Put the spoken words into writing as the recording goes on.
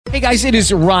Hey guys, it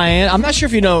is Ryan. I'm not sure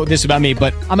if you know this about me,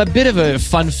 but I'm a bit of a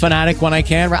fun fanatic when I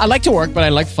can. I like to work, but I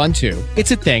like fun too.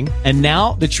 It's a thing. And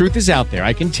now the truth is out there.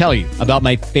 I can tell you about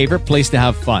my favorite place to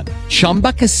have fun.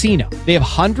 Chumba Casino. They have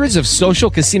hundreds of social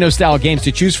casino style games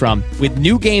to choose from with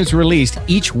new games released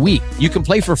each week. You can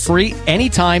play for free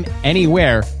anytime,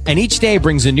 anywhere. And each day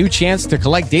brings a new chance to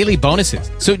collect daily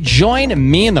bonuses. So join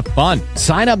me in the fun.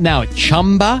 Sign up now at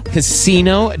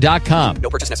ChumbaCasino.com. No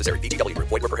purchase necessary. VGW.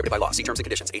 Void where prohibited by law. See terms and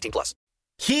conditions. 18 plus.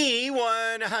 Key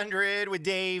 100 with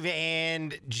Dave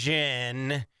and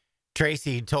Jen.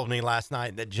 Tracy told me last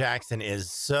night that Jackson is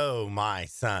so my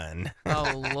son.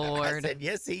 Oh, Lord. I said,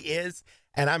 yes, he is.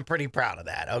 And I'm pretty proud of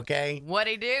that, okay?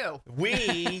 What'd he do?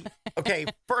 Okay,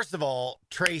 first of all,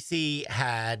 Tracy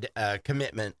had a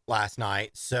commitment last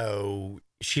night, so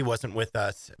she wasn't with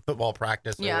us, football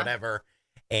practice or whatever.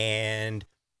 And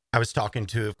I was talking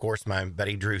to, of course, my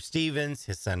buddy Drew Stevens,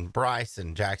 his son Bryce,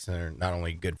 and Jackson are not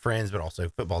only good friends, but also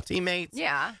football teammates.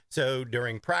 Yeah. So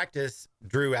during practice,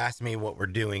 Drew asked me what we're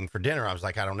doing for dinner. I was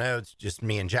like, I don't know. It's just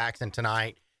me and Jackson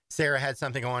tonight. Sarah had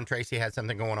something on. Tracy had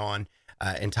something going on.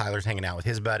 And Tyler's hanging out with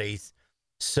his buddies.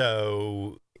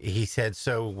 So he said,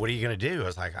 so what are you going to do? I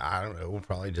was like, I don't know. We'll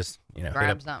probably just,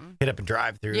 grab something. Hit up a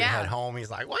drive-through and head home.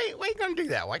 He's like, why are you going to do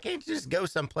that? Why can't you just go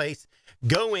someplace,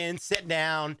 go in, sit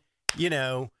down,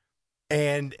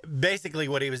 and basically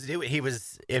what he was doing, he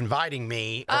was inviting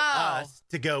me or us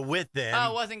to go with them.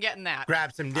 Oh, wasn't getting that.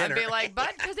 Grab some dinner. I'd be like,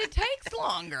 but because it takes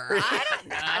longer. I don't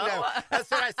know. I know. That's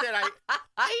what I said.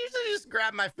 I usually just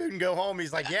grab my food and go home.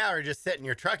 He's like, yeah, or just sit in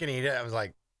your truck and eat it. I was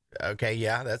like, okay,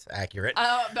 yeah, that's accurate.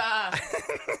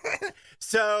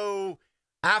 So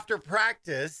after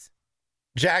practice,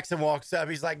 Jackson walks up.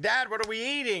 He's like, Dad, what are we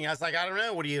eating? I was like, I don't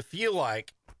know. What do you feel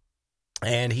like?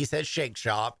 And he said Shake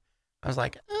Shop. I was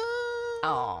like,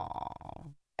 oh.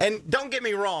 And don't get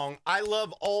me wrong, I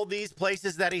love all these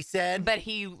places that he said. But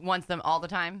he wants them all the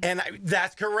time? And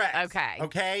that's correct. Okay.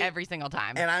 Every single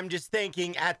time. And I'm just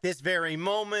thinking at this very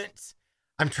moment,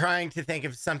 I'm trying to think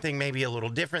of something maybe a little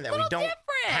different that we don't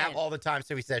have all the time.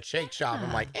 So he said Shake Shop.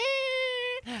 I'm like,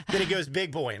 Then he goes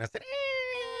Big Boy. And I said,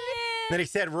 Then he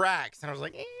said Rax. And I was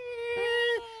like,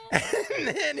 And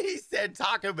then he said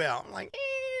Taco Bell. I'm like,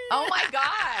 Oh my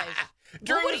gosh.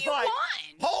 Drew what was do you like, want?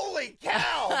 Holy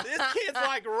cow, this kid's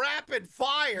like rapid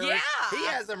fire. Yeah. He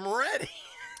has them ready.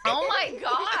 Oh my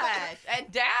gosh. And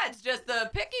Dad's just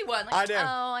the picky one. Like, I know.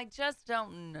 Oh, I just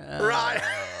don't know. Right.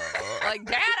 Like,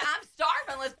 Dad, I'm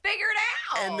starving. Let's figure it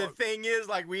out. And the thing is,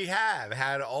 like, we have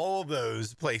had all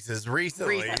those places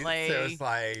recently. So it's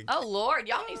like, oh, Lord,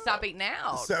 y'all need to stop eating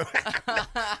out. So, well,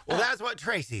 that's what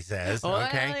Tracy says. Well,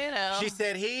 okay. She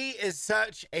said he is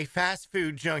such a fast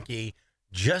food junkie,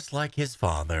 just like his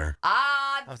father.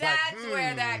 That's like,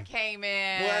 where that came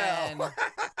in. Well,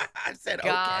 I said,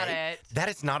 Got okay. it. That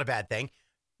is not a bad thing.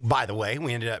 By the way,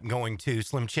 we ended up going to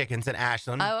Slim Chickens in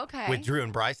Ashland with Drew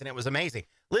and Bryce, and it was amazing.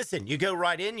 Listen, you go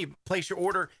right in, you place your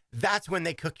order. That's when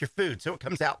they cook your food. So it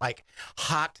comes out like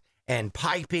hot and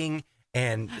piping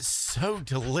and so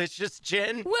delicious,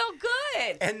 Jen. Well,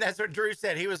 good. And that's what Drew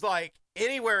said. He was like,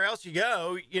 anywhere else you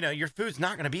go, your food's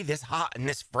not going to be this hot and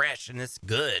this fresh and this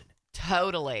good.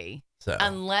 Totally. So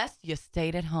unless you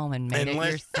stayed at home and made it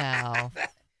yourself.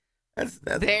 That's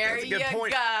there a good you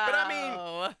point. go. But I mean,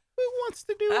 who wants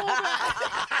to do all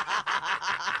that?